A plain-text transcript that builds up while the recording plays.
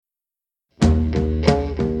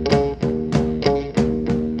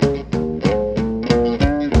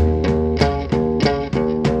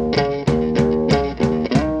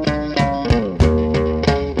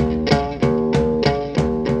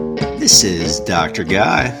Dr.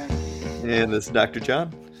 Guy. And this is Dr.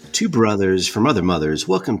 John. Two brothers from other mothers.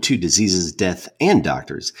 Welcome to Diseases, Death, and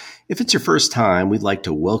Doctors. If it's your first time, we'd like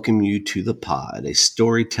to welcome you to The Pod, a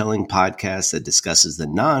storytelling podcast that discusses the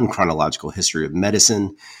non-chronological history of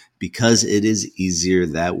medicine because it is easier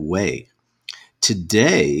that way.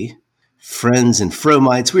 Today, friends and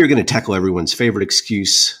fromites, we are going to tackle everyone's favorite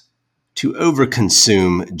excuse to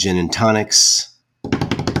overconsume gin and tonics: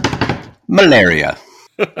 malaria.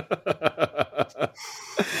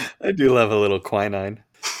 I do love a little quinine.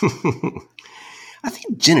 I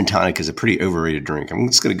think gin and tonic is a pretty overrated drink. I'm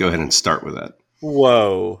just going to go ahead and start with that.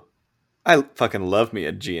 Whoa. I fucking love me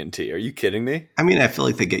a G&T. Are you kidding me? I mean, I feel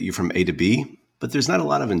like they get you from A to B, but there's not a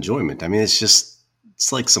lot of enjoyment. I mean, it's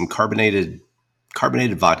like some carbonated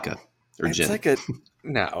vodka or gin. It's like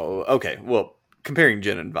no. Okay. Well, comparing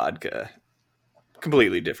gin and vodka,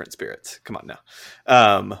 completely different spirits. Come on now.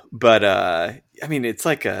 But I mean, it's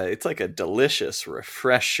like a delicious,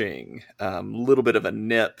 refreshing, little bit of a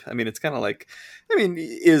nip. I mean, it's kind of like,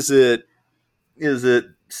 is it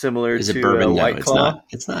similar to bourbon? White No, Claw?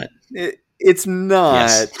 It's not. It's not.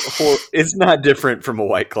 Yes. It's not different from a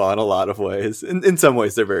White Claw in a lot of ways. In some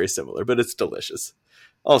ways, they're very similar, but it's delicious.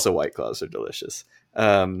 Also, White Claws are delicious.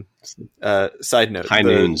 Side note: High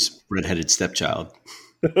Noon's redheaded stepchild.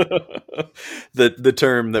 The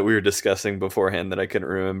term that we were discussing beforehand that I couldn't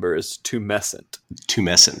remember is tumescent.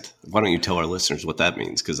 Tumescent. Why don't you tell our listeners what that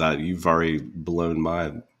means? Because you've already blown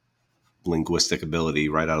my linguistic ability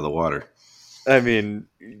right out of the water. I mean,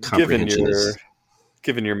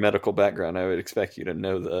 given your medical background, I would expect you to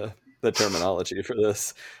know the terminology for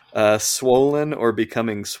this. Swollen or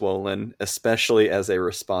becoming swollen, especially as a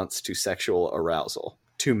response to sexual arousal.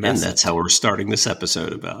 Tumescent. And that's how we're starting this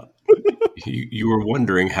episode about. You were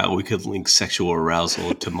wondering how we could link sexual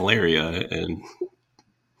arousal to malaria, and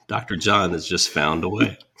Dr. John has just found a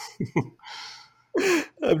way.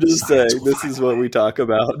 I'm just saying, this is what we talk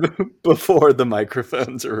about before the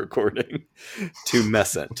microphones are recording.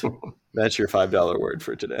 Tumescent. That's your $5 word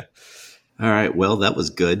for today. All right. Well, that was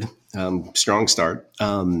good. Strong start. You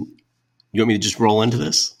want me to just roll into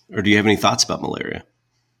this? Or do you have any thoughts about malaria?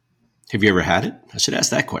 Have you ever had it? I should ask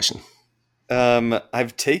that question.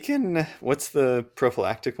 I've taken, what's the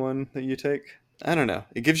prophylactic one that you take? I don't know.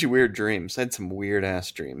 It gives you weird dreams. I had some weird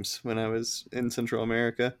ass dreams when I was in Central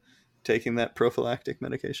America taking that prophylactic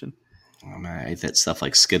medication. I ate that stuff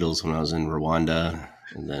like Skittles when I was in Rwanda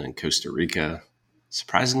and then in Costa Rica.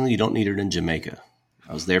 Surprisingly, you don't need it in Jamaica.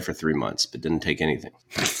 I was there for 3 months, but didn't take anything.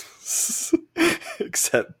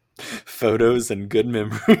 Except photos and good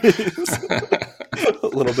memories. A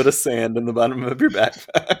little bit of sand in the bottom of your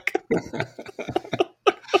backpack.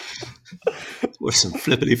 With some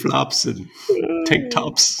flippity flops and tank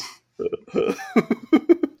tops.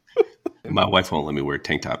 My wife won't let me wear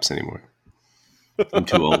tank tops anymore. I'm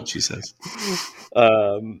too old, she says.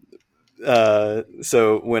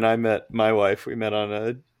 So when I met my wife, we met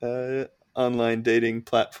on a online dating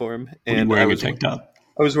platform. And were you wearing a tank top?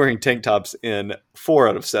 I was wearing tank tops in 4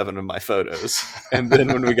 out of 7 of my photos. And then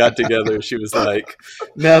when we got together, she was like,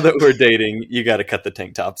 now that we're dating, you got to cut the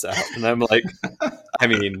tank tops out. And I'm like, I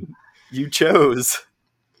mean, you chose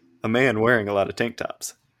a man wearing a lot of tank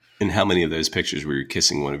tops. And how many of those pictures were you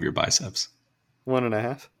kissing one of your biceps?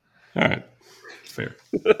 1.5. All right. Fair.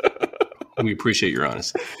 We appreciate your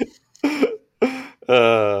honesty.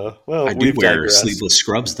 Well, I do wear sleeveless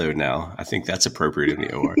scrubs, though, now. I think that's appropriate in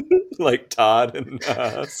the OR. Like Todd and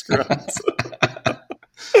scrubs.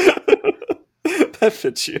 That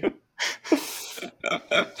fits you.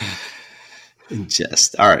 In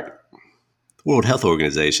jest. All right. The World Health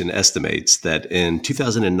Organization estimates that in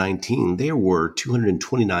 2019, there were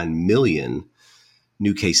 229 million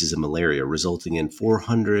new cases of malaria, resulting in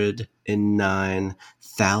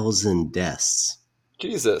 409,000 deaths.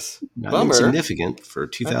 Jesus. Not Bummer. insignificant for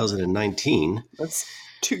 2019. That's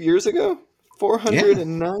 2 years ago?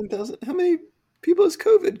 409,000? How many people has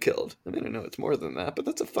COVID killed? I mean, I know it's more than that, but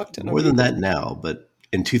that's a fuck ton. More than that now, but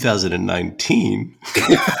in 2019,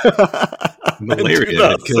 malaria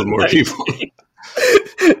had killed more people.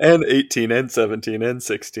 And 18 and 17 and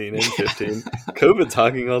 16 and 15. COVID's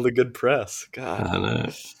hogging all the good press. God. I know.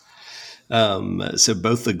 So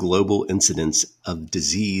both the global incidence of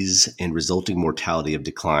disease and resulting mortality have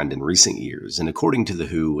declined in recent years. And according to the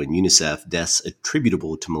WHO and UNICEF, deaths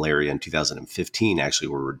attributable to malaria in 2015 actually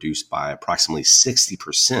were reduced by approximately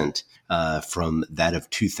 60% from that of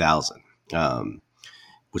 2000,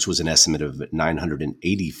 which was an estimate of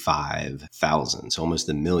 985,000, so almost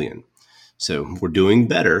a million. So we're doing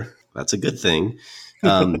better. That's a good thing.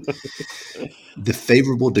 The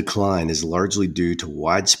favorable decline is largely due to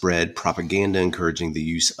widespread propaganda encouraging the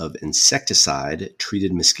use of insecticide,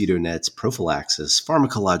 treated mosquito nets, prophylaxis,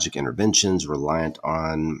 pharmacologic interventions reliant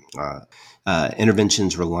on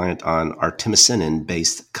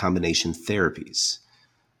artemisinin-based combination therapies.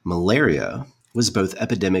 Malaria was both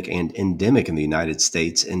epidemic and endemic in the United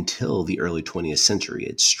States until the early 20th century.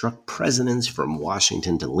 It struck presidents from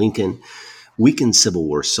Washington to Lincoln, weakened Civil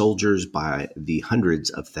War soldiers by the hundreds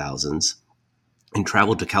of thousands, and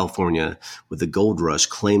traveled to California with the gold rush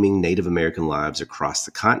claiming Native American lives across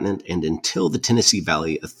the continent, and until the Tennessee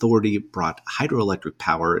Valley Authority brought hydroelectric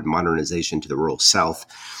power and modernization to the rural South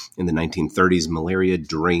in the 1930s, malaria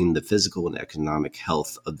drained the physical and economic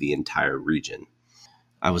health of the entire region.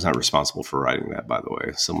 I was not responsible for writing that, by the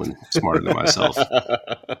way. Someone smarter than myself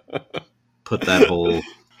put that whole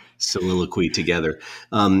soliloquy together.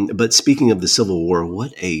 But speaking of the Civil War,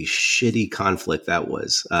 what a shitty conflict that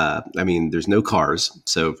was. There's no cars,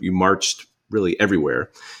 so you marched really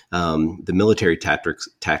everywhere. The military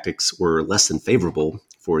tactics were less than favorable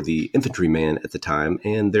for the infantryman at the time,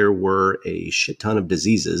 and there were a shit ton of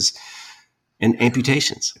diseases and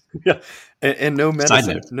amputations. Yeah, and no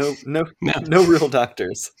medicine, no real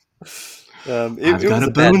doctors. I've got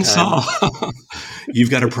a bone saw.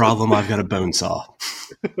 You've got a problem. I've got a bone saw.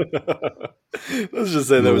 Let's just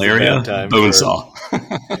say that Malaria, was a bad time. Bone saw.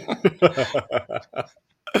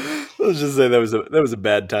 Let's just say that was a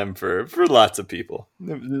bad time for lots of people.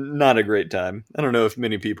 Not a great time. I don't know if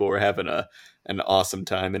many people were having an awesome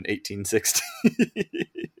time in 1860.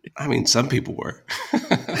 I mean, some people were.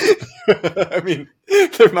 I mean,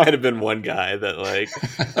 there might have been one guy that, like,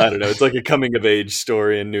 I don't know, it's like a coming of age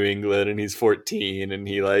story in New England, and he's 14 and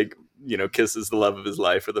he, like, kisses the love of his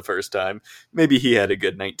life for the first time. Maybe he had a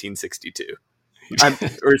good 1962.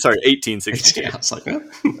 1862. I was like, oh.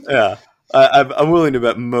 Yeah. I'm willing to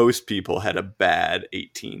bet most people had a bad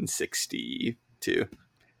 1862.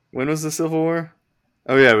 When was the Civil War?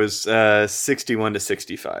 Oh, yeah, it was 61 to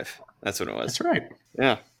 65. That's when it was. That's right.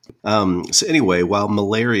 Yeah. So anyway, while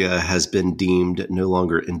malaria has been deemed no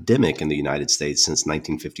longer endemic in the United States since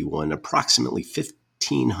 1951, approximately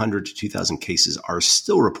 1,500 to 2,000 cases are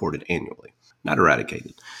still reported annually. Not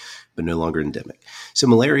eradicated, but no longer endemic. So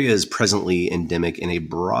malaria is presently endemic in a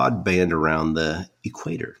broad band around the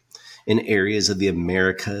equator, in areas of the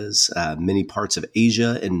Americas, many parts of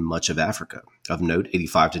Asia, and much of Africa. Of note,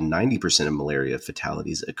 85 to 90% of malaria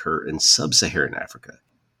fatalities occur in sub-Saharan Africa.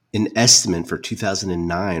 An estimate for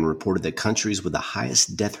 2009 reported that countries with the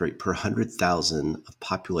highest death rate per 100,000 of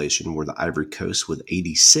population were the Ivory Coast with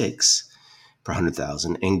 86 per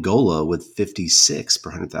 100,000, Angola with 56 per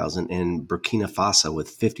 100,000, and Burkina Faso with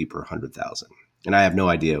 50 per 100,000. And I have no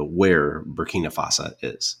idea where Burkina Faso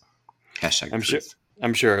is. Hashtag truth.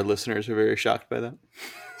 I'm sure our listeners are very shocked by that.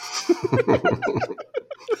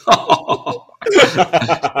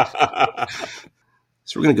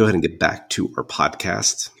 So we're going to go ahead and get back to our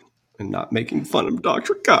podcast and not making fun of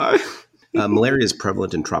Dr. Guy. Malaria is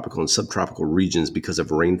prevalent in tropical and subtropical regions because of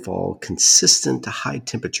rainfall, consistent high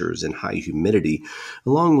temperatures, and high humidity,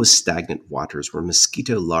 along with stagnant waters where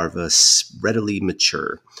mosquito larvae readily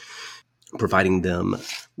mature, providing them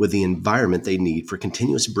with the environment they need for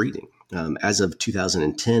continuous breeding. As of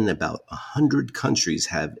 2010, about 100 countries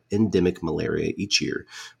have endemic malaria each year,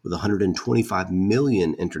 with 125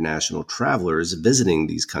 million international travelers visiting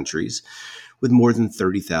these countries, with more than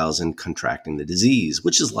 30,000 contracting the disease,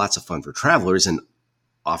 which is lots of fun for travelers and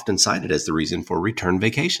often cited as the reason for return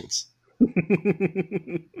vacations.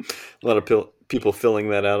 A lot of people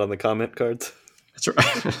filling that out on the comment cards. That's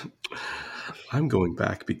right. I'm going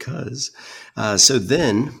back because. So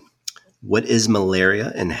then, what is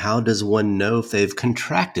malaria and how does one know if they've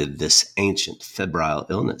contracted this ancient febrile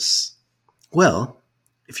illness? Well,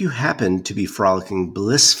 if you happen to be frolicking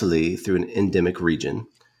blissfully through an endemic region,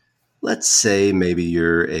 let's say maybe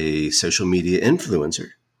you're a social media influencer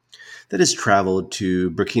that has traveled to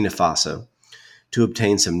Burkina Faso to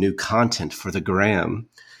obtain some new content for the gram,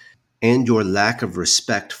 and your lack of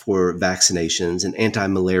respect for vaccinations and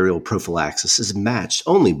anti-malarial prophylaxis is matched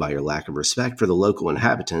only by your lack of respect for the local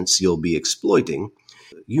inhabitants you'll be exploiting,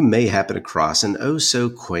 you may happen across an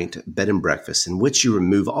oh-so-quaint bed and breakfast in which you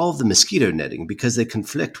remove all of the mosquito netting because they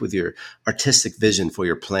conflict with your artistic vision for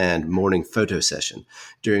your planned morning photo session,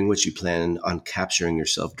 during which you plan on capturing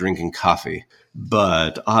yourself drinking coffee.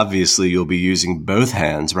 But obviously you'll be using both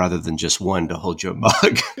hands rather than just one to hold your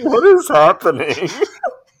mug. What is happening?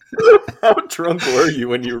 How drunk were you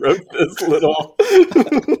when you wrote this little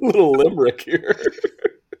limerick here?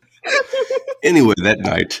 Anyway, that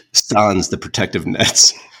night, sans the protective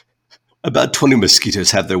nets, About 20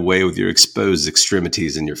 mosquitoes have their way with your exposed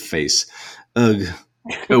extremities in your face. Ugh.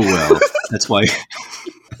 Oh well. That's why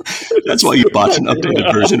you bought an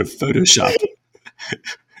updated version of Photoshop.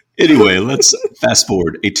 Anyway, let's fast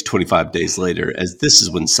forward 8 to 25 days later, as this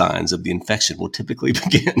is when signs of the infection will typically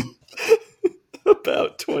begin.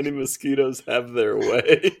 About 20 mosquitoes have their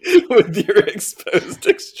way with your exposed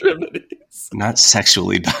extremities. Not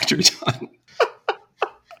sexually, Dr. John.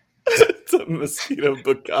 It's a mosquito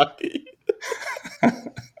bukkake.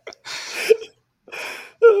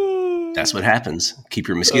 That's what happens. Keep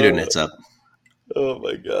your mosquito nets up. Oh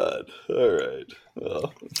my God. All right.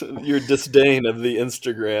 Well, your disdain of the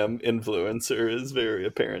Instagram influencer is very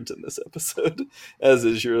apparent in this episode, as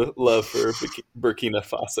is your love for Burkina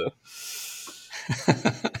Faso,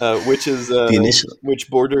 which is which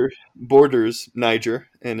borders Niger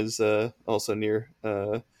and is also near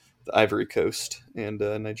the Ivory Coast and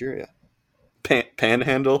Nigeria.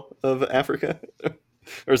 Panhandle of Africa?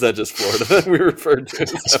 Or is that just Florida? We referred to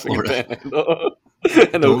it as Florida. Panhandle.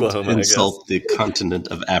 And Don't Oklahoma, insult the continent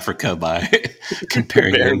of Africa by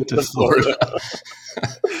comparing them to Florida.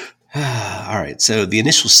 All right. So the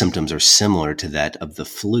initial symptoms are similar to that of the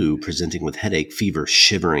flu, presenting with headache, fever,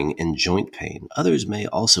 shivering, and joint pain. Others may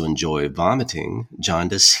also enjoy vomiting,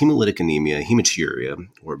 jaundice, hemolytic anemia, hematuria,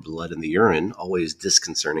 or blood in the urine, always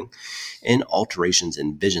disconcerting, and alterations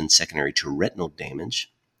in vision secondary to retinal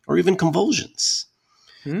damage, or even convulsions.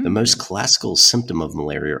 The most classical symptom of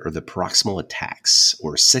malaria are the paroxysmal attacks,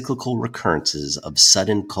 or cyclical recurrences of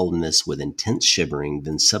sudden coldness with intense shivering,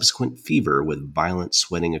 then subsequent fever with violent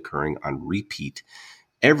sweating occurring on repeat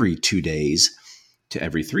every 2 days to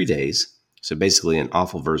every 3 days. So basically an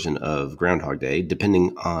awful version of Groundhog Day,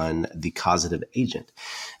 depending on the causative agent.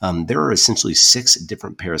 There are essentially 6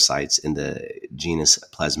 different parasites in the genus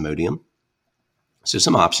Plasmodium. So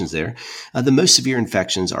some options there. The most severe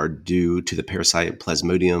infections are due to the parasite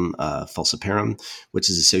Plasmodium falciparum, which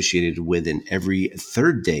is associated with an every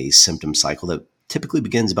 3rd day symptom cycle that typically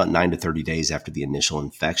begins about 9 to 30 days after the initial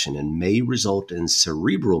infection and may result in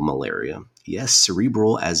cerebral malaria. Yes,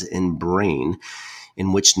 cerebral as in brain,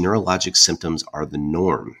 in which neurologic symptoms are the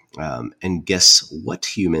norm. And guess what,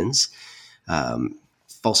 humans?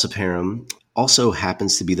 Falciparum also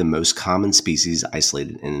happens to be the most common species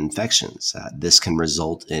isolated in infections. This can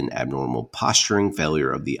result in abnormal posturing,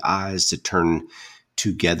 failure of the eyes to turn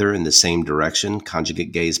together in the same direction,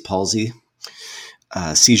 conjugate gaze palsy,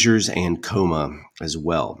 seizures, and coma as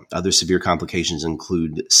well. Other severe complications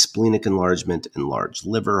include splenic enlargement, enlarged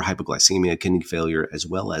liver, hypoglycemia, kidney failure, as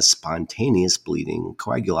well as spontaneous bleeding,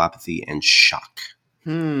 coagulopathy, and shock.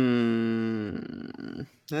 That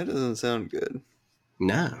doesn't sound good.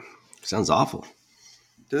 No. Sounds awful.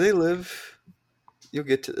 Do they live? You'll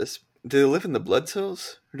get to this. Do they live in the blood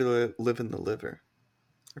cells or do they live in the liver?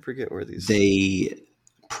 I forget where these. They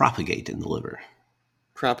propagate in the liver.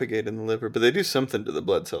 Propagate in the liver, but they do something to the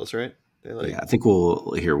blood cells, right? Yeah, I think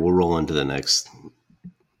we'll roll into the next.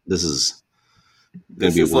 This is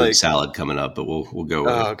going to be a word salad coming up, but we'll go.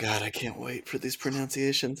 Oh God, I can't wait for these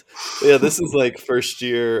pronunciations. Yeah, this is like first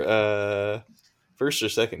or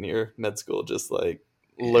second year med school, just like.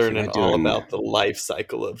 Learning all about the life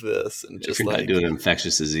cycle of this, and just if you're not doing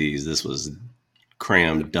infectious disease, this was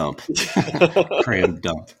cram dump. Cram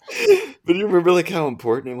dump. But you remember like how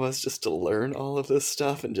important it was just to learn all of this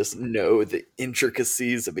stuff and just know the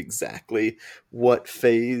intricacies of exactly what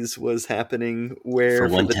phase was happening where for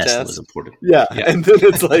one the test was important. Yeah, and then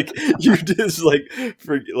it's like you just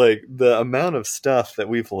for the amount of stuff that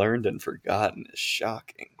we've learned and forgotten is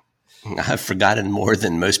shocking. I've forgotten more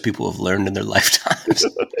than most people have learned in their lifetimes.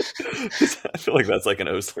 I feel like that's like an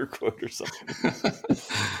Osler quote or something.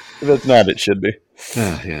 If that's not, it should be.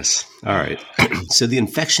 Yes. All right. So the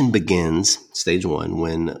infection begins, stage 1,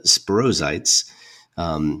 when sporozoites,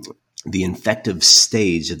 the infective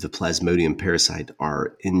stage of the Plasmodium parasite,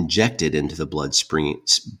 are injected into the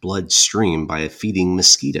bloodstream by a feeding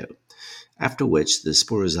mosquito, after which the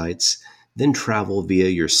sporozoites then travel via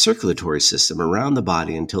your circulatory system around the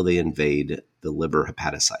body until they invade the liver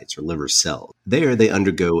hepatocytes or liver cells. There, they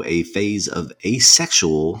undergo a phase of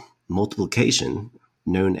asexual multiplication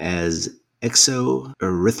known as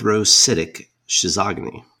exoerythrocytic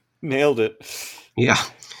schizogony. Nailed it. Yeah.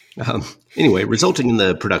 Anyway, resulting in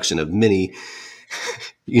the production of many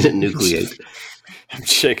unit nucleate. I'm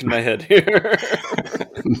shaking my head here.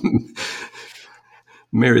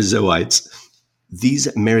 Merozoites. These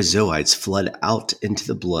merozoites flood out into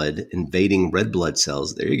the blood, invading red blood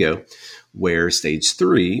cells. There you go. Where stage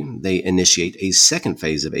 3, they initiate a second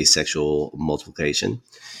phase of asexual multiplication,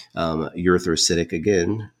 Erythrocytic,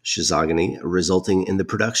 again, schizogony, resulting in the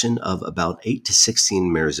production of about 8 to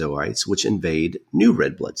 16 merozoites, which invade new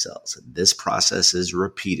red blood cells. This process is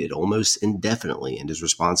repeated almost indefinitely and is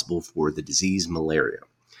responsible for the disease malaria.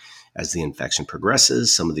 As the infection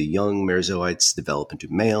progresses, some of the young merozoites develop into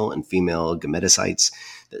male and female gametocytes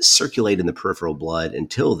that circulate in the peripheral blood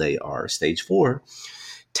until they are, stage 4,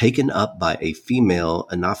 taken up by a female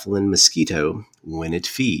Anopheles mosquito when it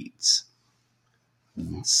feeds.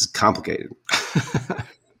 This is complicated.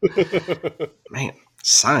 Man,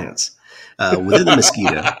 science. Within the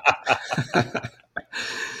mosquito,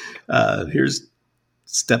 here's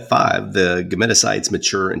step 5. The gametocytes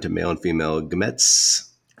mature into male and female gametes.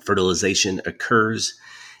 Fertilization occurs,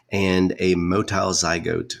 and a motile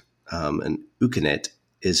zygote, an eukaryote,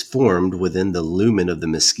 is formed within the lumen of the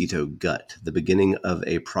mosquito gut, the beginning of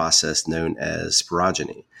a process known as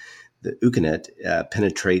sporogeny. The eukaryote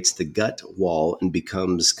penetrates the gut wall and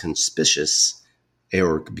becomes a conspicuous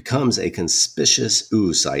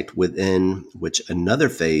oocyte, within which another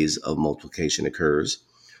phase of multiplication occurs,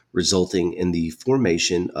 resulting in the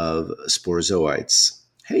formation of sporozoites.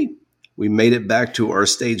 Hey, we made it back to our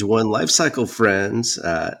stage 1 life cycle, friends,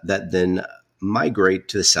 that then migrate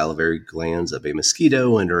to the salivary glands of a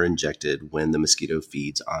mosquito and are injected when the mosquito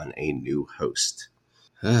feeds on a new host.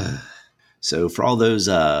 So for all those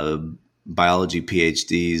biology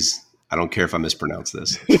PhDs, I don't care if I mispronounce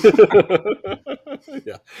this.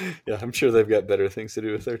 Yeah, I'm sure they've got better things to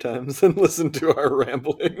do with their times than listen to our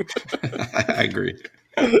rambling. I agree.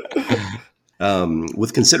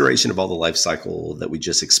 With consideration of all the life cycle that we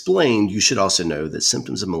just explained, you should also know that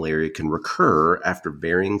symptoms of malaria can recur after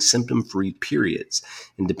varying symptom-free periods.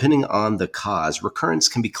 And depending on the cause, recurrence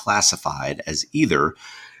can be classified as either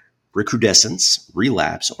recrudescence,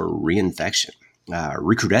 relapse, or reinfection.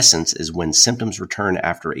 Recrudescence is when symptoms return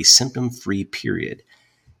after a symptom-free period.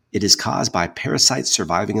 It is caused by parasites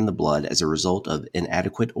surviving in the blood as a result of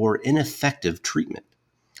inadequate or ineffective treatment.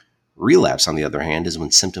 Relapse, on the other hand, is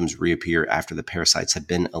when symptoms reappear after the parasites have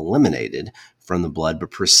been eliminated from the blood but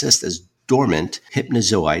persist as dormant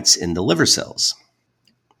hypnozoites in the liver cells.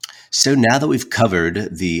 So now that we've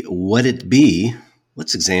covered the what it be,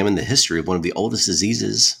 let's examine the history of one of the oldest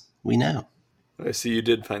diseases we know. I see you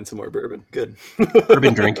did find some more bourbon. Good.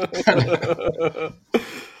 Bourbon drink.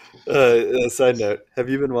 Side note, have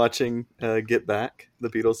you been watching Get Back, the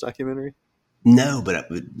Beatles documentary? No, but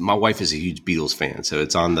my wife is a huge Beatles fan, so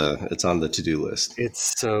it's on the to-do list.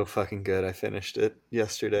 It's so fucking good. I finished it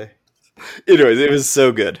yesterday. Anyways, it was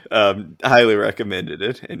so good. Highly recommended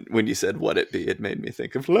it. And when you said what it be, it made me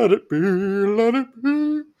think of let it be, let it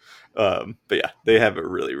be. But yeah, they have a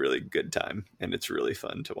really, really good time, and it's really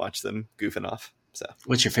fun to watch them goofing off. So,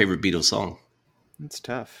 what's your favorite Beatles song? It's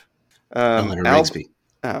tough. Eleanor Rigby.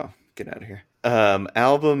 Oh, get out of here.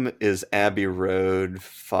 Album is Abbey Road,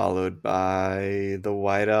 followed by the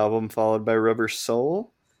White Album, followed by Rubber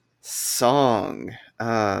Soul. Song,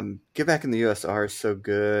 Get Back in the USR is so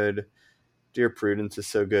good. Dear Prudence is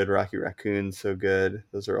so good. Rocky Raccoon's so good.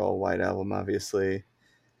 Those are all White Album, obviously.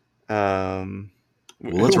 Well,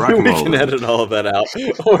 let's rock and roll. We can edit all of that out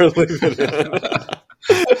or leave it in.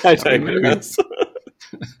 I digress.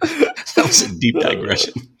 That was a deep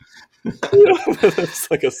digression. It's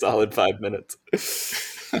like a solid 5 minutes.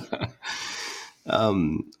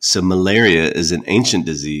 So malaria is an ancient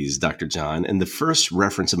disease, Dr. John, and the first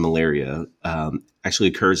reference of malaria actually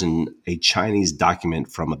occurs in a Chinese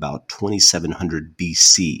document from about 2700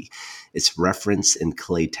 BC. It's referenced in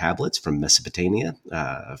clay tablets from Mesopotamia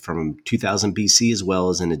from 2000 BC, as well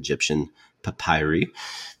as in Egyptian papyri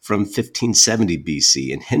from 1570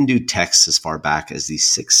 BC, and Hindu texts as far back as the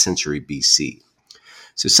 6th century BC.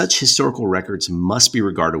 So such historical records must be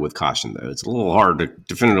regarded with caution, though. It's a little hard to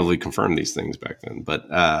definitively confirm these things back then. But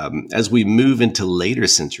as we move into later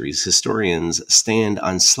centuries, historians stand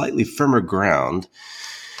on slightly firmer ground,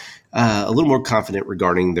 a little more confident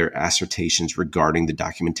regarding their assertions regarding the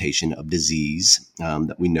documentation of disease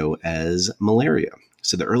that we know as malaria.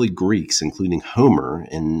 So the early Greeks, including Homer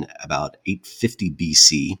in about 850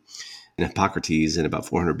 BC, and Hippocrates in about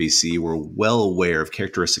 400 BC, were well aware of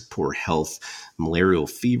characteristic poor health, malarial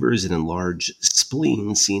fevers, and enlarged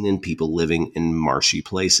spleen seen in people living in marshy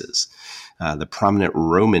places. The prominent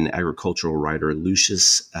Roman agricultural writer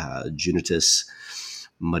Lucius Junius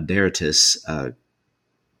Moderatus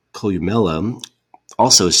Columella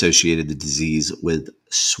also associated the disease with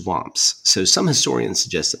swamps. So some historians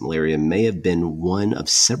suggest that malaria may have been one of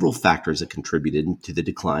several factors that contributed to the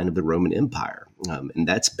decline of the Roman Empire. And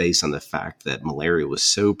that's based on the fact that malaria was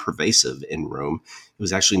so pervasive in Rome, it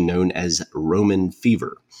was actually known as Roman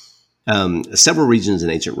fever. Several regions in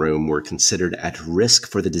ancient Rome were considered at risk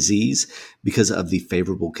for the disease because of the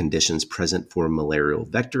favorable conditions present for malarial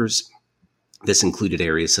vectors. This included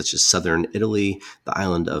areas such as southern Italy, the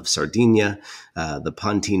island of Sardinia, the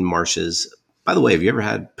Pontine marshes. By the way, have you ever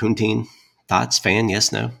had poutine? Thoughts, fan?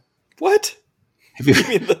 Yes, no? What? Have you?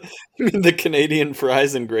 You mean the Canadian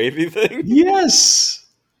fries and gravy thing? Yes.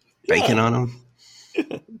 Bacon on them.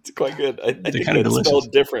 It's quite good. I think kind of it's delicious.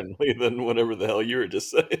 spelled differently than whatever the hell you were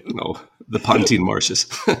just saying. Oh, the Pontine marshes.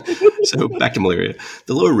 So back to malaria.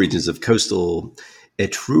 The lower regions of coastal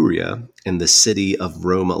Etruria and the city of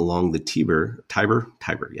Rome along the Tiber,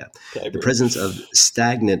 yeah. Tiber. The presence of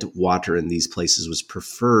stagnant water in these places was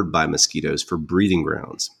preferred by mosquitoes for breeding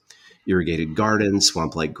grounds. Irrigated gardens,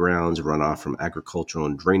 swamp-like grounds, runoff from agricultural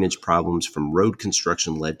and drainage problems from road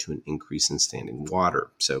construction led to an increase in standing water.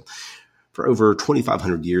 So for over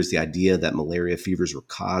 2,500 years, the idea that malaria fevers were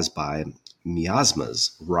caused by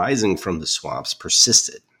miasmas rising from the swamps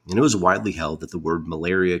persisted. And it was widely held that the word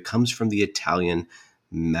malaria comes from the Italian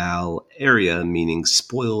malaria, meaning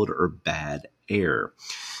spoiled or bad air.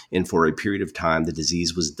 And for a period of time, the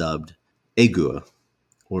disease was dubbed ague,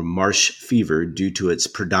 or marsh fever, due to its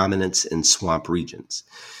predominance in swamp regions.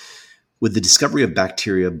 With the discovery of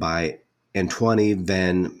bacteria by Antoine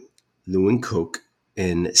van Leeuwenhoek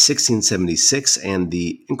in 1676 and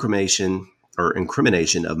the incrimination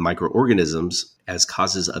of microorganisms as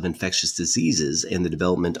causes of infectious diseases and the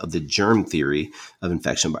development of the germ theory of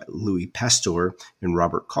infection by Louis Pasteur and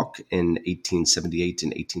Robert Koch in 1878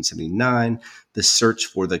 and 1879, the search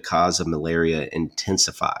for the cause of malaria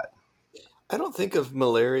intensified. I don't think of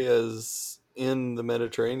malaria as in the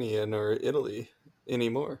Mediterranean or Italy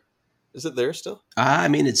anymore. Is it there still? I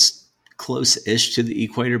mean, it's close-ish to the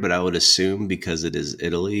equator, but I would assume because it is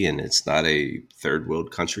Italy and it's not a third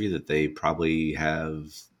world country that they probably have.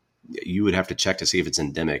 You would have to check to see if it's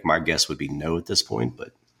endemic. My guess would be no at this point,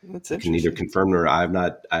 but I can neither confirm nor I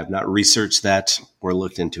have not researched that or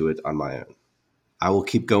looked into it on my own. I will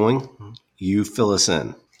keep going. You fill us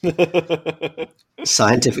in.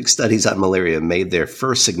 Scientific studies on malaria made their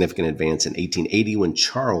first significant advance in 1880 when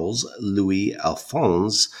Charles Louis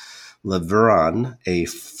Alphonse Laveran, a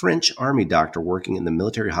French army doctor working in the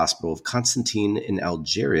military hospital of Constantine in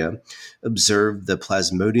Algeria, observed the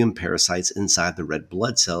Plasmodium parasites inside the red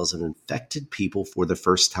blood cells of infected people for the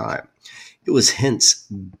first time. It was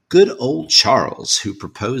hence good old Charles who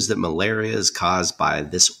proposed that malaria is caused by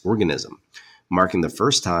this organism, marking the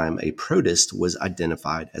first time a protist was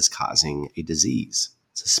identified as causing a disease.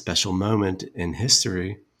 It's a special moment in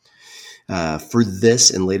history. For this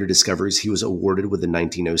and later discoveries, he was awarded with the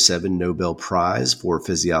 1907 Nobel Prize for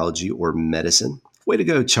Physiology or Medicine. Way to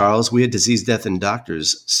go, Charles. We at Disease, Death, and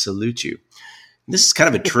Doctors salute you. This is kind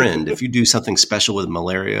of a trend. If you do something special with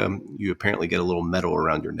malaria, you apparently get a little medal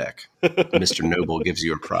around your neck. Mr. Noble gives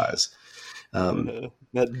you a prize.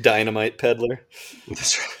 That dynamite peddler.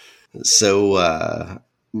 That's right. So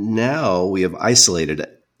now we have isolated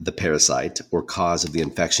the parasite or cause of the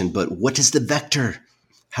infection, but what is the vector?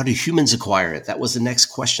 How do humans acquire it? That was the next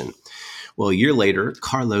question. Well, a year later,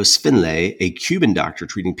 Carlos Finlay, a Cuban doctor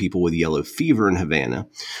treating people with yellow fever in Havana,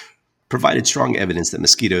 provided strong evidence that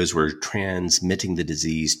mosquitoes were transmitting the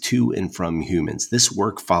disease to and from humans. This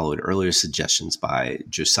work followed earlier suggestions by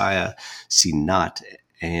Josiah C. Nott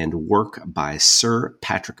and work by Sir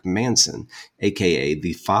Patrick Manson, a.k.a.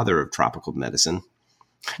 the father of tropical medicine.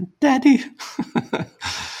 Daddy!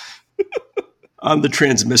 On the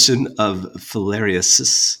transmission of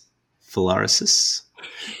filariasis,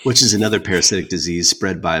 which is another parasitic disease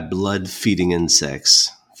spread by blood-feeding insects,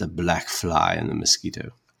 the black fly and the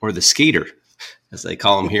mosquito, or the skeeter, as they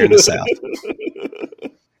call them here in the South.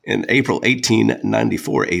 In April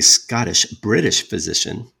 1894, a Scottish-British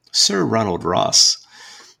physician, Sir Ronald Ross,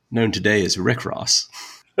 known today as Rick Ross,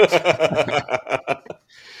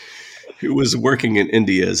 who was working in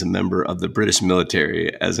India as a member of the British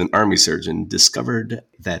military as an army surgeon, discovered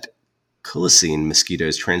that Culisine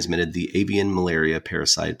mosquitoes transmitted the avian malaria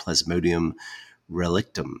parasite Plasmodium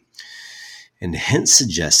relictum, and hence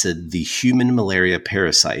suggested the human malaria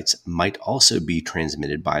parasites might also be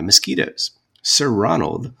transmitted by mosquitoes. Sir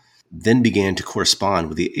Ronald then began to correspond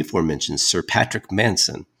with the aforementioned Sir Patrick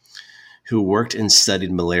Manson, who worked and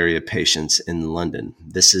studied malaria patients in London.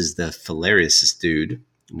 This is the filariasis dude,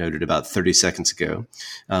 noted about 30 seconds ago.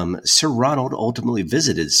 Sir Ronald ultimately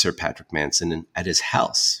visited Sir Patrick Manson at his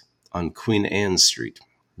house on Queen Anne Street,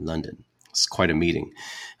 London. It's quite a meeting.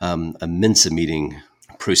 A Mensa meeting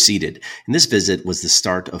proceeded. And this visit was the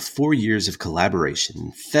start of 4 years of collaboration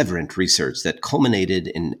and fervent research that culminated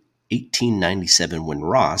in 1897 when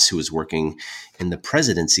Ross, who was working in the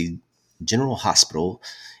presidency General Hospital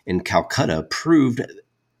in Calcutta proved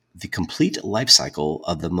the complete life cycle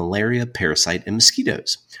of the malaria parasite in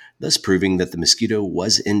mosquitoes, thus proving that the mosquito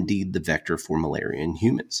was indeed the vector for malaria in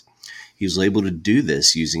humans. He was able to do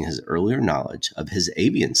this using his earlier knowledge of his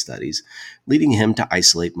avian studies, leading him to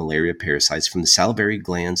isolate malaria parasites from the salivary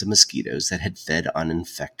glands of mosquitoes that had fed on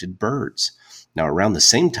infected birds. Now, around the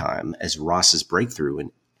same time as Ross's breakthrough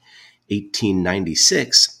in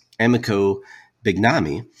 1896, Amico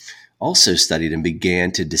Bignami also studied and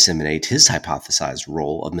began to disseminate his hypothesized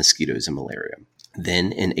role of mosquitoes in malaria.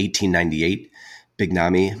 Then, in 1898,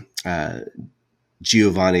 Bignami,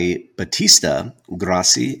 Giovanni Battista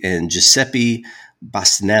Grassi, and Giuseppe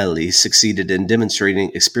Bastinelli succeeded in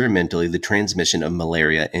demonstrating experimentally the transmission of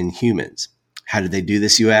malaria in humans. How did they do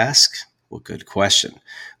this, you ask? Well, good question.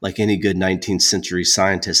 Like any good 19th century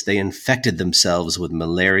scientist, they infected themselves with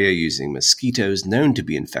malaria using mosquitoes known to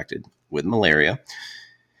be infected with malaria.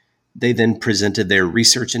 They then presented their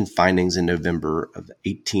research and findings in November of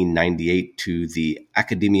 1898 to the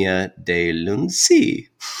Accademia dei Lincei.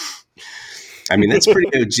 I mean, that's pretty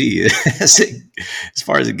OG as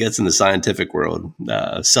far as it gets in the scientific world.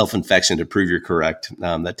 Self-infection to prove you're correct.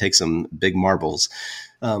 That takes some big marbles.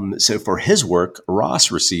 So for his work, Ross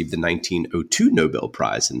received the 1902 Nobel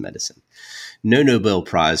Prize in Medicine. No Nobel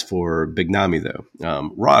Prize for Bignami, though.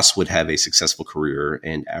 Ross would have a successful career,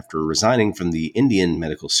 and after resigning from the Indian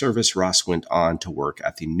Medical Service, Ross went on to work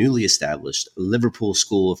at the newly established Liverpool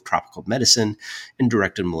School of Tropical Medicine and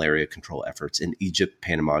directed malaria control efforts in Egypt,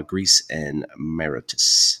 Panama, Greece, and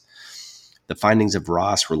Mauritius. The findings of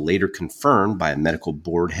Ross were later confirmed by a medical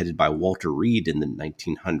board headed by Walter Reed in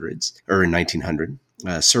 1900.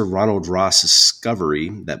 Sir Ronald Ross' discovery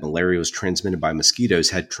that malaria was transmitted by mosquitoes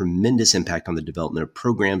had tremendous impact on the development of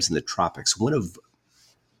programs in the tropics. One of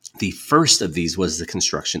the first of these was the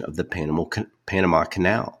construction of the Panama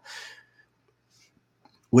Canal,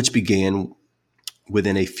 which began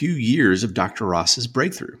within a few years of Dr. Ross's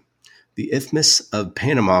breakthrough. The Isthmus of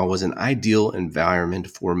Panama was an ideal environment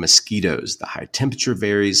for mosquitoes. The high temperature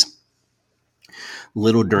varies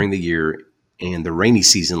little during the year, and the rainy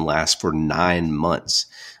season lasts for 9 months.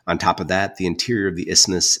 On top of that, the interior of the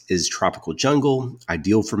isthmus is tropical jungle,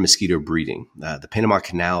 ideal for mosquito breeding. The Panama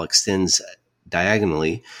Canal extends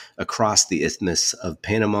diagonally across the Isthmus of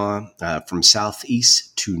Panama from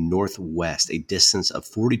southeast to northwest, a distance of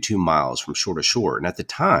 42 miles from shore to shore. And at the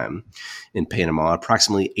time, in Panama,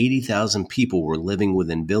 approximately 80,000 people were living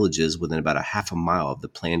within villages within about a half a mile of the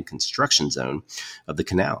planned construction zone of the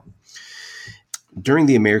canal. During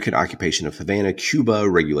the American occupation of Havana, Cuba,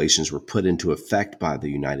 regulations were put into effect by the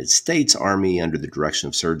United States Army under the direction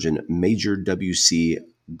of Surgeon Major W.C.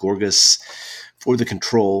 Gorgas for the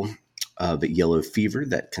control of yellow fever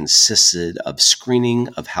that consisted of screening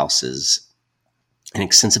of houses and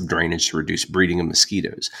extensive drainage to reduce breeding of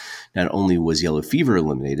mosquitoes. Not only was yellow fever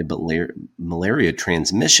eliminated, but malaria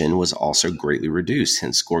transmission was also greatly reduced.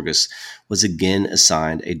 Hence, Gorgas was again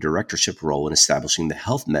assigned a directorship role in establishing the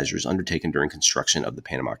health measures undertaken during construction of the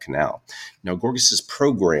Panama Canal. Now, Gorgas's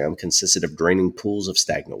program consisted of draining pools of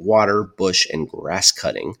stagnant water, bush, and grass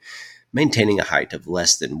cutting, maintaining a height of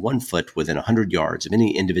less than 1 foot within 100 yards of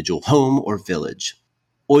any individual home or village.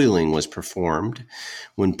 Oiling was performed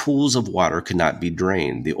when pools of water could not be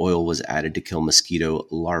drained. The oil was added to kill mosquito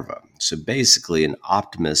larvae. So basically, an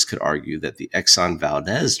optimist could argue that the Exxon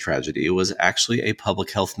Valdez tragedy was actually a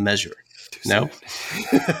public health measure. No?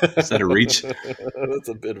 Is that a reach? That's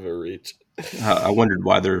a bit of a reach. I wondered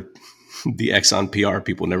why the Exxon PR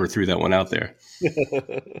people never threw that one out there.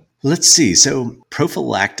 Let's see. So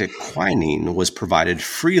prophylactic quinine was provided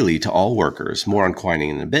freely to all workers. More on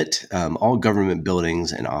quinine in a bit. All government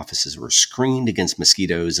buildings and offices were screened against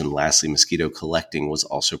mosquitoes. And lastly, mosquito collecting was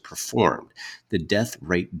also performed. The death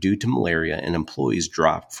rate due to malaria in employees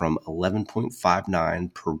dropped from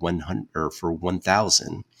 11.59 per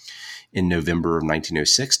 1,000 in November of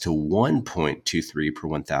 1906 to 1.23 per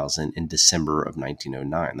 1,000 in December of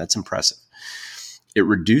 1909. That's impressive. It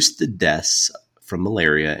reduced the deaths from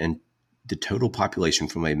malaria and the total population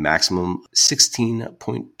from a maximum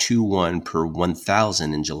 16.21 per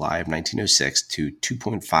 1,000 in July of 1906 to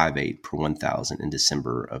 2.58 per 1,000 in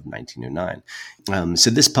December of 1909. So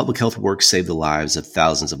this public health work saved the lives of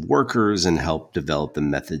thousands of workers and helped develop the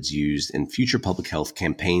methods used in future public health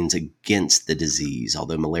campaigns against the disease.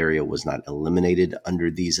 Although malaria was not eliminated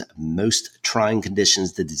under these most trying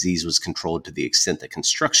conditions, the disease was controlled to the extent that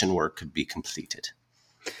construction work could be completed.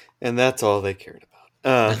 And that's all they cared about.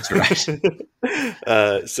 That's right.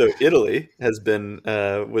 So Italy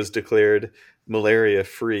was declared malaria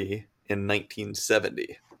free in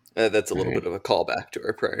 1970. That's a little bit of a callback to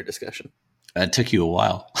our prior discussion. That took you a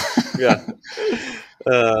while. Yeah.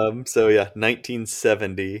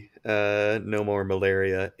 1970, no more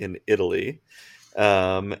malaria in Italy.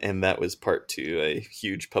 And that was part to a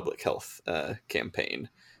huge public health campaign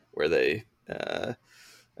where they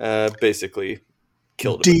basically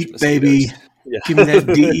killed a bunch of Deep, mosquitoes. baby. Yeah. Give me that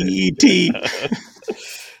DET.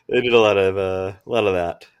 They did a lot of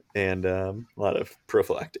that, and a lot of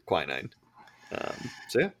prophylactic quinine.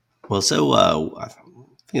 Yeah. Well, I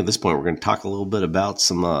think at this point we're going to talk a little bit about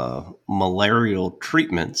some malarial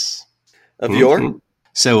treatments. Of yore?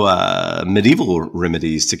 So, medieval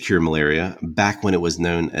remedies to cure malaria, back when it was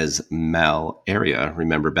known as malaria,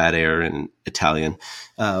 remember bad air in Italian,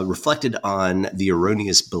 reflected on the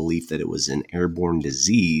erroneous belief that it was an airborne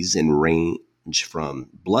disease and range from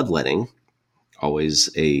bloodletting, always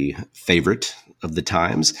a favorite of the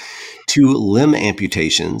times, to limb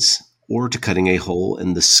amputations or to cutting a hole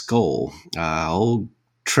in the skull. Old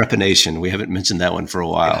trepanation. We haven't mentioned that one for a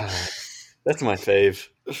while. That's my fave.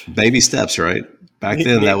 Baby steps, right? Back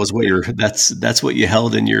then, that was what that's what you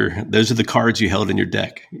held in those are the cards you held in your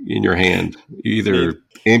deck, in your hand. You either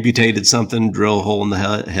amputated something, drill a hole in the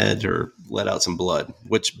head, or let out some blood,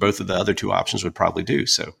 which both of the other two options would probably do.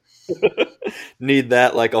 So need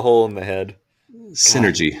that like a hole in the head.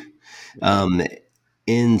 Synergy.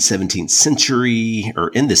 In the 17th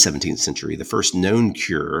century, the first known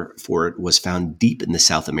cure for it was found deep in the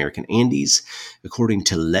South American Andes. According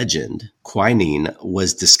to legend, quinine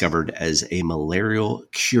was discovered as a malarial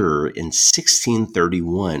cure in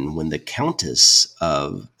 1631 when the Countess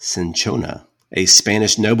of Cinchona, a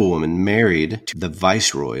Spanish noblewoman married to the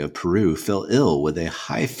Viceroy of Peru, fell ill with a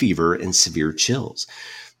high fever and severe chills,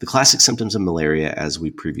 the classic symptoms of malaria as we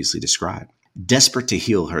previously described. Desperate to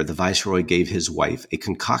heal her, the Viceroy gave his wife a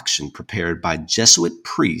concoction prepared by Jesuit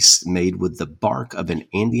priests made with the bark of an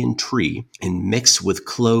Andean tree and mixed with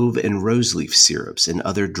clove and roseleaf syrups and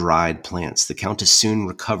other dried plants. The Countess soon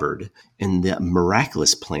recovered, and the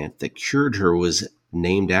miraculous plant that cured her was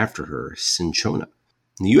named after her, cinchona.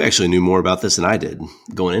 You actually knew more about this than I did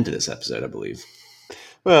going into this episode, I believe.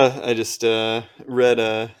 Well, I just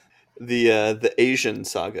read the Asian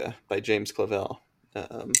Saga by James Clavell.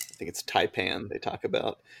 I think it's Taipan. They talk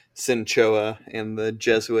about Cinchoa and the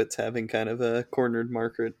Jesuits having kind of a cornered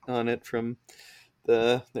market on it from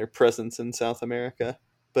their presence in South America.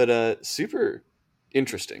 But super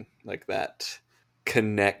interesting, like that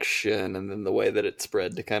connection, and then the way that it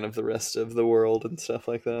spread to kind of the rest of the world and stuff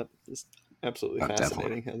like that. Just absolutely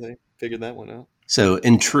fascinating how they figured that one out. So,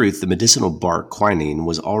 in truth, the medicinal bark quinine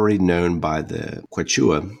was already known by the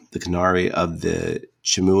Quechua, the Canary of the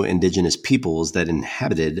Chimú indigenous peoples that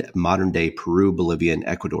inhabited modern-day Peru, Bolivia, and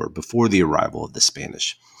Ecuador before the arrival of the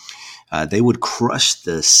Spanish. They would crush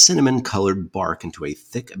the cinnamon-colored bark into a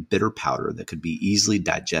thick, bitter powder that could be easily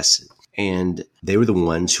digested. And they were the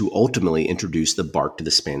ones who ultimately introduced the bark to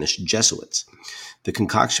the Spanish Jesuits. The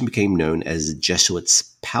concoction became known as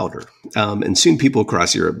Jesuits' powder. And soon people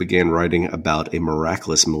across Europe began writing about a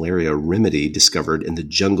miraculous malaria remedy discovered in the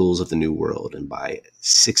jungles of the New World. And by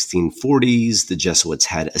 1640s, the Jesuits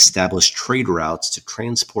had established trade routes to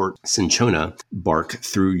transport cinchona bark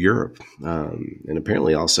through Europe, and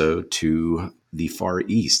apparently also to the Far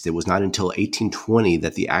East. It was not until 1820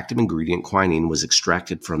 that the active ingredient quinine was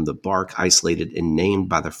extracted from the bark, isolated and named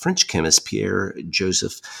by the French chemist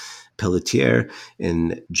Pierre-Joseph Pelletier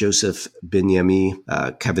and Joseph Benjamin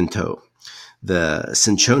Caventou. The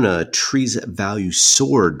cinchona tree's value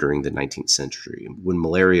soared during the 19th century when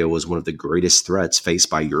malaria was one of the greatest threats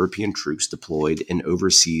faced by European troops deployed in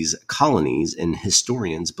overseas colonies, and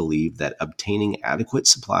historians believe that obtaining adequate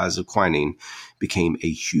supplies of quinine became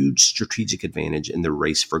a huge strategic advantage in the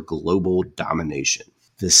race for global domination.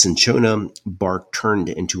 The cinchona bark turned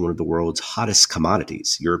into one of the world's hottest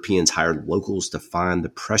commodities. Europeans hired locals to find the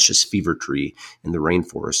precious fever tree in the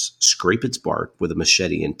rainforest, scrape its bark with a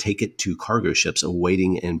machete, and take it to cargo ships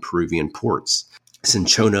awaiting in Peruvian ports.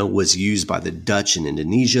 Cinchona was used by the Dutch in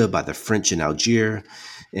Indonesia, by the French in Algiers,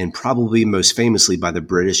 and probably most famously by the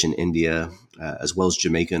British in India, as well as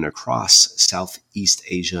Jamaica and across Southeast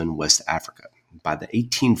Asia and West Africa. By the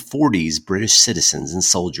 1840s, British citizens and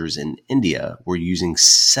soldiers in India were using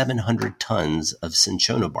 700 tons of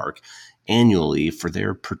cinchona bark annually for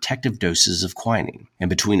their protective doses of quinine. And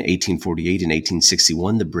between 1848 and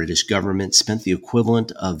 1861, the British government spent the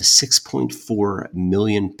equivalent of £6.4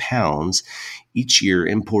 million each year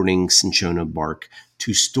importing cinchona bark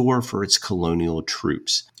to store for its colonial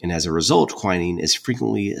troops. And as a result, quinine is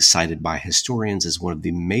frequently cited by historians as one of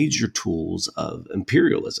the major tools of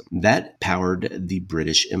imperialism that powered the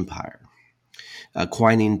British Empire.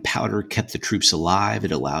 Quinine powder kept the troops alive.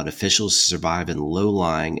 It allowed officials to survive in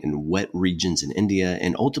low-lying and wet regions in India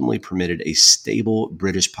and ultimately permitted a stable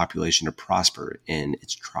British population to prosper in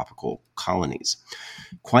its tropical colonies.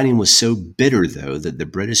 Quinine was so bitter, though, that the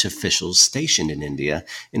British officials stationed in India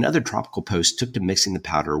and other tropical posts took to mixing the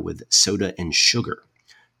powder with soda and sugar.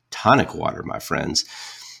 Tonic water, my friends,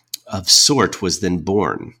 of sort was then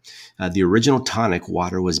born. The original tonic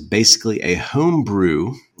water was basically a home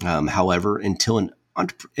brew, however, until an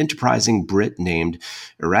enterprising Brit named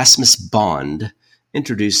Erasmus Bond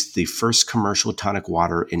introduced the first commercial tonic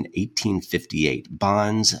water in 1858.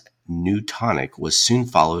 Bond's new tonic was soon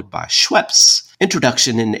followed by Schweppes'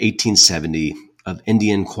 introduction in 1870 of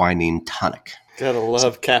Indian quinine tonic. Gotta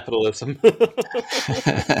love capitalism.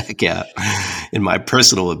 Yeah. In my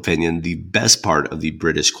personal opinion, the best part of the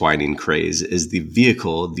British quinine craze is the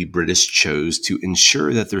vehicle the British chose to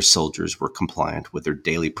ensure that their soldiers were compliant with their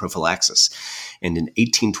daily prophylaxis. And in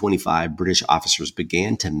 1825, British officers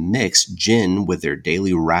began to mix gin with their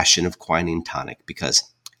daily ration of quinine tonic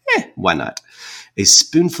because, why not? A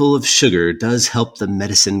spoonful of sugar does help the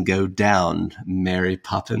medicine go down, Mary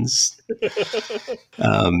Poppins.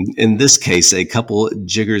 In this case, a couple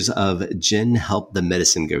jiggers of gin helped the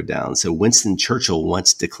medicine go down. So Winston Churchill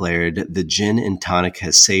once declared, "The gin and tonic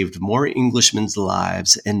has saved more Englishmen's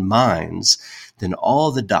lives and minds than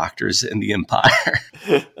all the doctors in the empire."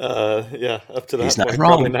 Yeah, up to that He's point, not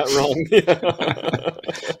wrong. probably not wrong.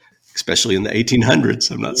 Especially in the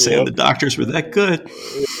 1800s. I'm not saying the doctors were that good.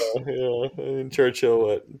 Yeah. I mean,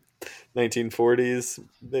 Churchill, 1940s,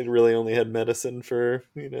 they really only had medicine for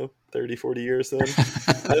 30, 40 years then.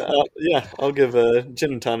 I'll give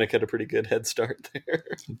gin and tonic had a pretty good head start there.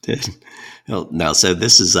 It did. Well, now, so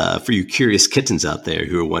this is for you curious kittens out there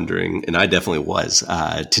who are wondering, and I definitely was.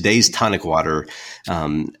 Today's tonic water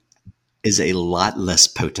is a lot less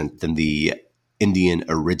potent than the Indian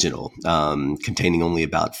original, containing only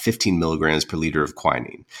about 15 milligrams per liter of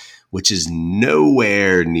quinine, which is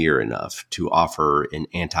nowhere near enough to offer an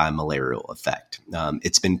anti-malarial effect.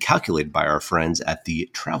 It's been calculated by our friends at the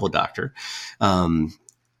Travel Doctor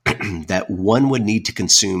that one would need to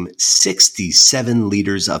consume 67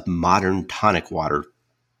 liters of modern tonic water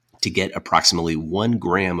to get approximately 1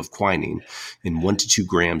 gram of quinine, and 1 to 2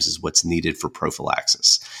 grams is what's needed for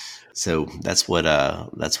prophylaxis. So that's what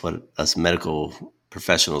us medical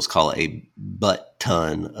professionals call a butt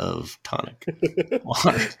ton of tonic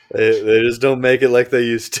water. They just don't make it like they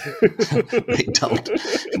used to. They don't.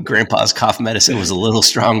 Grandpa's cough medicine was a little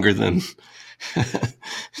stronger than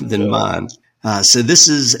mine. So this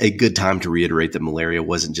is a good time to reiterate that malaria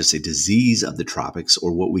wasn't just a disease of the tropics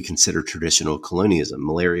or what we consider traditional colonialism.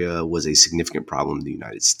 Malaria was a significant problem in the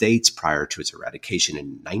United States prior to its eradication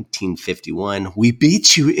in 1951. We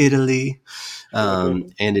beat you, Italy.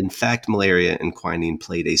 And in fact, malaria and quinine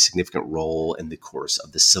played a significant role in the course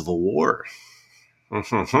of the Civil War.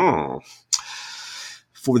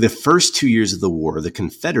 For the first 2 years of the war, the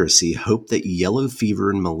Confederacy hoped that yellow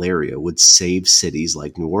fever and malaria would save cities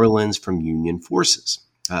like New Orleans from Union forces.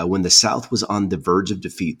 When the South was on the verge of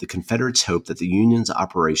defeat, the Confederates hoped that the Union's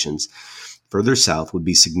operations further south would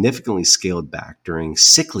be significantly scaled back during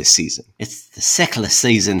sickly season. It's the sickly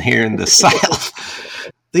season here in the South.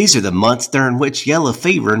 These are the months during which yellow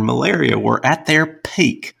fever and malaria were at their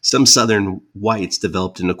peak. Some Southern whites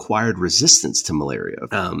developed an acquired resistance to malaria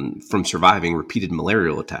from surviving repeated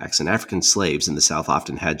malarial attacks, and African slaves in the South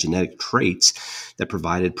often had genetic traits that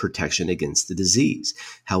provided protection against the disease.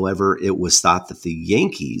 However, it was thought that the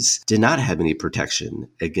Yankees did not have any protection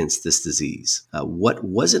against this disease. What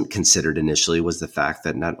wasn't considered initially was the fact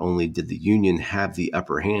that not only did the Union have the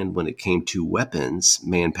upper hand when it came to weapons,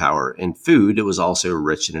 manpower, and food, it was also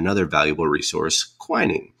rich in another valuable resource,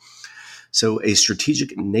 quinine. So a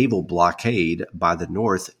strategic naval blockade by the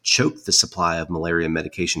North choked the supply of malaria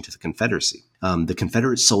medication to the Confederacy. The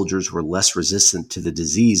Confederate soldiers were less resistant to the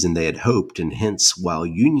disease than they had hoped, and hence, while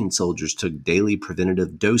Union soldiers took daily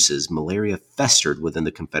preventative doses, malaria festered within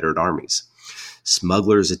the Confederate armies.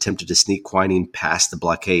 Smugglers attempted to sneak quinine past the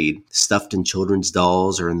blockade, stuffed in children's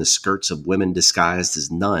dolls or in the skirts of women disguised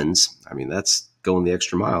as nuns. I mean, that's going the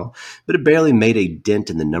extra mile, but it barely made a dent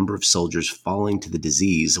in the number of soldiers falling to the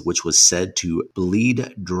disease, which was said to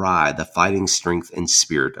bleed dry the fighting strength and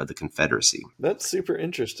spirit of the Confederacy. That's super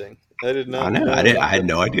interesting. I did not know. I had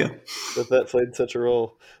no idea that played such a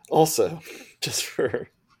role. Also, just for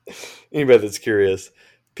anybody that's curious,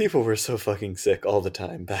 people were so fucking sick all the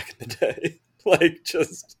time back in the day. Like,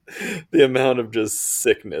 just the amount of just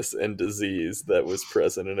sickness and disease that was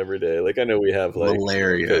present in every day. Like, I know we have like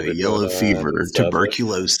malaria, COVID yellow fever, stuff,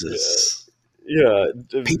 tuberculosis.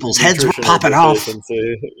 People's heads were nutritional popping off.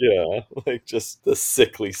 deficiency. Yeah, like just the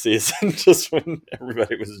sickly season, just when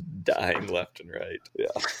everybody was dying left and right. Yeah.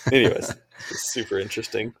 Anyways, it's super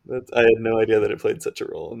interesting. I had no idea that it played such a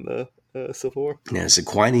role in the Civil War. Yeah, so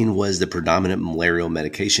quinine was the predominant malarial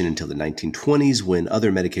medication until the 1920s, when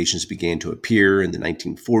other medications began to appear. In the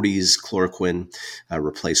 1940s, chloroquine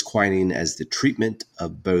replaced quinine as the treatment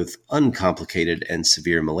of both uncomplicated and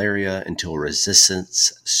severe malaria until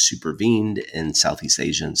resistance supervened in Southeast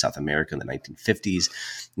Asia and South America in the 1950s,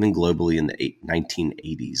 and then globally in the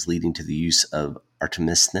 1980s, leading to the use of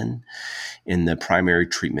artemisinin in the primary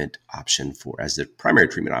treatment option for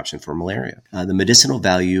malaria. The medicinal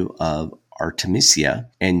value of Artemisia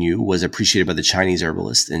annua was appreciated by the Chinese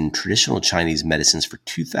herbalists in traditional Chinese medicines for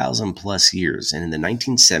 2,000 plus years. And in the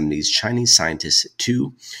 1970s, Chinese scientists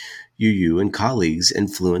Tu Yu and colleagues,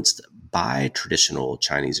 influenced by traditional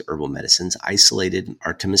Chinese herbal medicines, isolated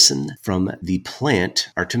artemisinin from the plant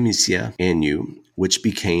Artemisia annua, which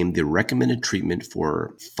became the recommended treatment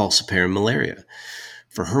for falciparum malaria.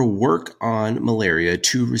 For her work on malaria,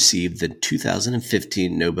 Tu received the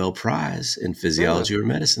 2015 Nobel Prize in Physiology or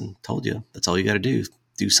Medicine. Told you, that's all you got to do.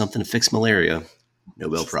 Do something to fix malaria.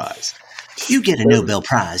 Nobel Prize. You get a Nobel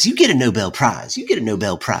Prize. You get a Nobel Prize. You get a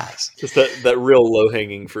Nobel Prize. Just that real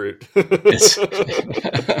low-hanging fruit. Yes.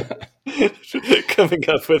 Coming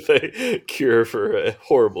up with a cure for a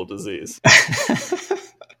horrible disease.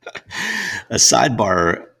 A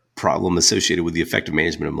sidebar problem associated with the effective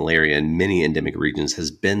management of malaria in many endemic regions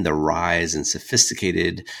has been the rise in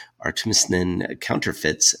sophisticated artemisinin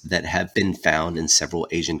counterfeits that have been found in several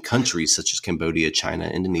Asian countries such as Cambodia, China,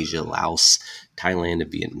 Indonesia, Laos, Thailand,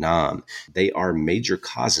 and Vietnam. They are major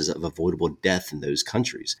causes of avoidable death in those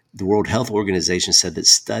countries. The World Health Organization said that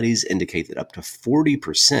studies indicate that up to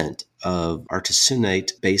 40% of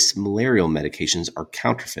artesunate-based malarial medications are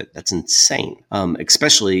counterfeit. That's insane,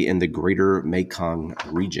 especially in the greater Mekong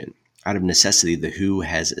region. Out of necessity, the WHO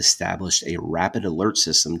has established a rapid alert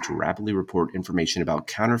system to rapidly report information about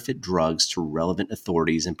counterfeit drugs to relevant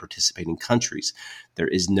authorities in participating countries. There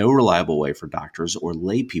is no reliable way for doctors or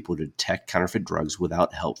lay people to detect counterfeit drugs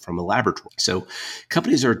without help from a laboratory. So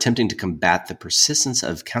companies are attempting to combat the persistence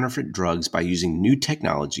of counterfeit drugs by using new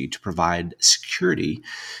technology to provide security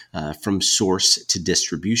from source to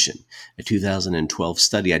distribution. A 2012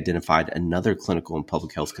 study identified another clinical and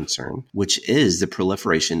public health concern, which is the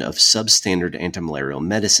proliferation of substandard antimalarial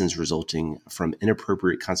medicines resulting from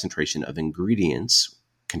inappropriate concentration of ingredients,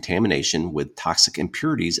 contamination with toxic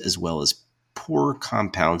impurities, as well as poor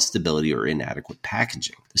compound stability or inadequate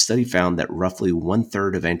packaging. The study found that roughly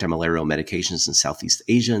 1/3 of antimalarial medications in Southeast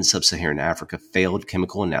Asia and Sub-Saharan Africa failed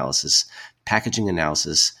chemical analysis, packaging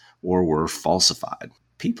analysis, or were falsified.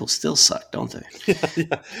 People still suck, don't they?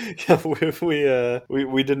 Yeah.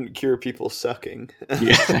 We didn't cure people sucking.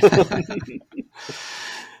 Yeah.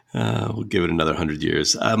 We'll give it another 100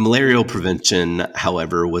 years. Malarial prevention,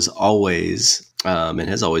 however, was always and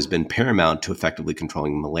has always been paramount to effectively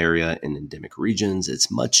controlling malaria in endemic regions.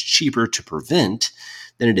 It's much cheaper to prevent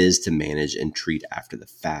than it is to manage and treat after the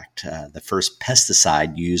fact. The first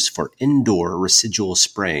pesticide used for indoor residual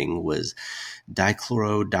spraying was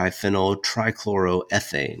dichloro-diphenyl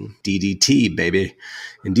trichloroethane, DDT, baby.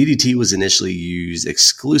 And DDT was initially used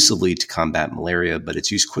exclusively to combat malaria, but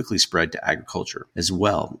its use quickly spread to agriculture as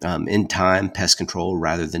well. In time, pest control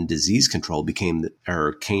rather than disease control came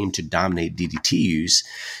to dominate DDT use,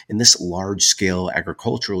 and this large-scale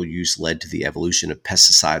agricultural use led to the evolution of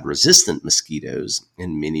pesticide-resistant mosquitoes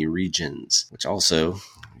in many regions, which also,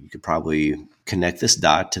 you could probably connect this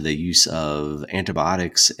dot to the use of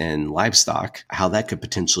antibiotics in livestock, how that could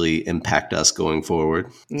potentially impact us going forward.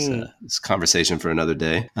 It's a conversation for another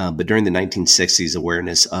day. But during the 1960s,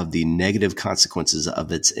 awareness of the negative consequences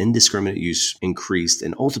of its indiscriminate use increased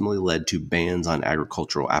and ultimately led to bans on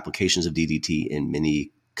agricultural applications of DDT in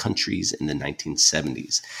many countries in the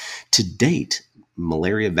 1970s. To date,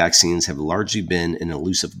 malaria vaccines have largely been an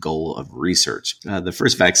elusive goal of research. The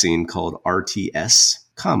first vaccine, called RTS-S,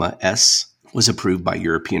 was approved by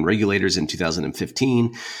European regulators in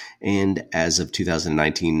 2015, and as of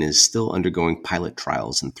 2019 is still undergoing pilot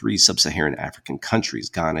trials in 3 sub-Saharan African countries,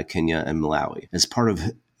 Ghana, Kenya, and Malawi. As part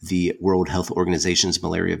of the World Health Organization's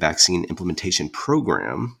malaria vaccine implementation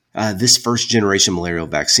program, this first-generation malarial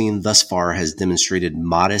vaccine thus far has demonstrated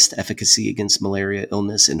modest efficacy against malaria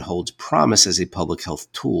illness and holds promise as a public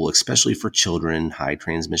health tool, especially for children in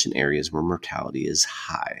high-transmission areas where mortality is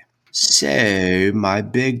high. So, my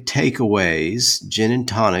big takeaways: gin and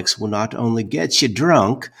tonics will not only get you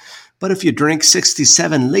drunk, but if you drink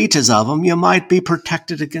 67 liters of them, you might be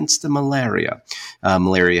protected against the malaria.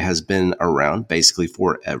 Malaria has been around basically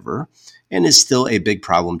forever. and is still a big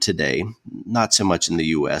problem today, not so much in the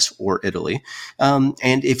US or Italy. And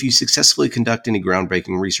if you successfully conduct any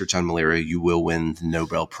groundbreaking research on malaria, you will win the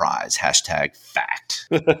Nobel Prize. #fact.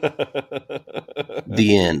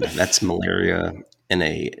 The end. That's malaria in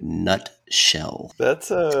a nutshell. Or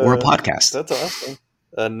a podcast. That's awesome.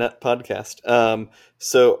 A nut podcast.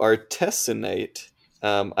 So artesunate,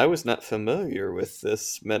 I was not familiar with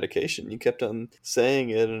this medication. You kept on saying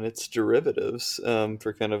it and its derivatives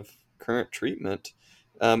for kind of current treatment.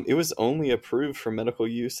 It was only approved for medical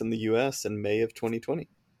use in the U.S. in May of 2020.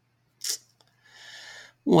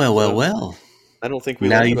 Well. I don't think we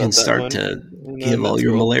now learned you about can that start one to in, give all med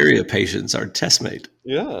your school. malaria patients Artesunate.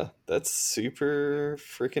 Yeah, that's super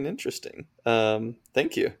freaking interesting.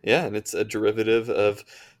 Thank you. Yeah, and it's a derivative of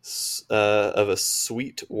a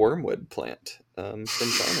sweet wormwood plant from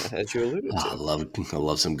China, as you alluded I to.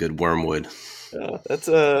 love some good wormwood. Yeah, that's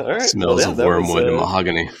all right. Smells of wormwood and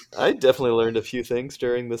mahogany. I definitely learned a few things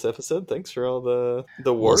during this episode. Thanks for all the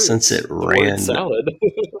words. Well, since it ran salad.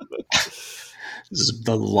 This is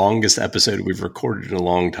the longest episode we've recorded in a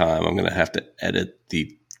long time. I'm going to have to edit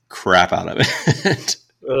the crap out of it.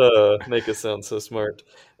 Make us sound so smart.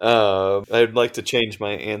 I'd like to change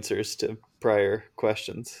my answers to prior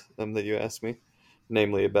questions that you asked me,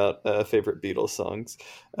 namely about favorite Beatles songs.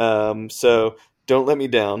 So Don't Let Me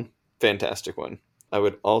Down, fantastic one. I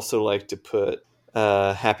would also like to put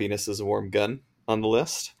Happiness is a Warm Gun on the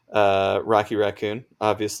list. Rocky Raccoon,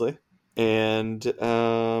 obviously. And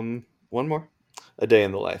one more. A Day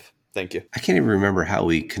in the Life. Thank you. I can't even remember how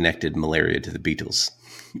we connected malaria to the Beatles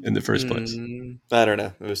in the first place. I don't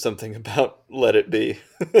know. It was something about Let It Be.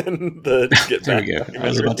 And the Get There Back we go. documentary. I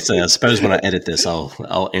was about to say, I suppose when I edit this,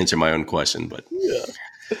 I'll answer my own question. But Yeah.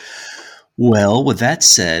 well, with that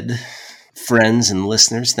said, friends and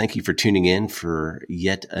listeners, thank you for tuning in for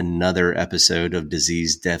yet another episode of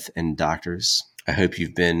Disease, Death, and Doctors. I hope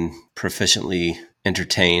you've been proficiently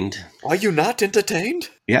entertained. Are you not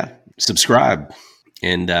entertained? Yeah, subscribe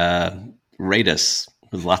and rate us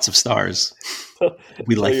with lots of stars.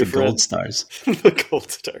 We like your the gold friends. stars. The gold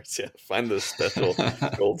stars, yeah. Find those special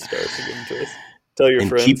gold stars and give them to us. Tell your And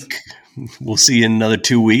friends. we'll see you in another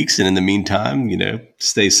 2 weeks. And in the meantime,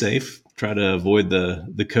 stay safe. Try to avoid the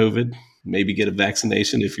COVID. Maybe get a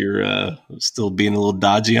vaccination if you're still being a little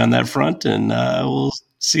dodgy on that front. And we'll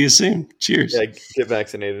see you soon. Cheers. Yeah, get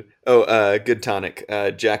vaccinated. Oh, good tonic.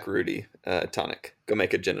 Jack Rudy tonic. Go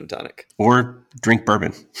make a gin and tonic. Or drink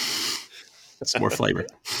bourbon. It's more flavor.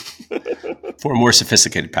 For a more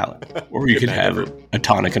sophisticated palate. Or you could have a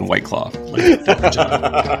tonic and White Claw. Like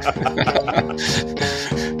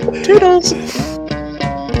Toodles.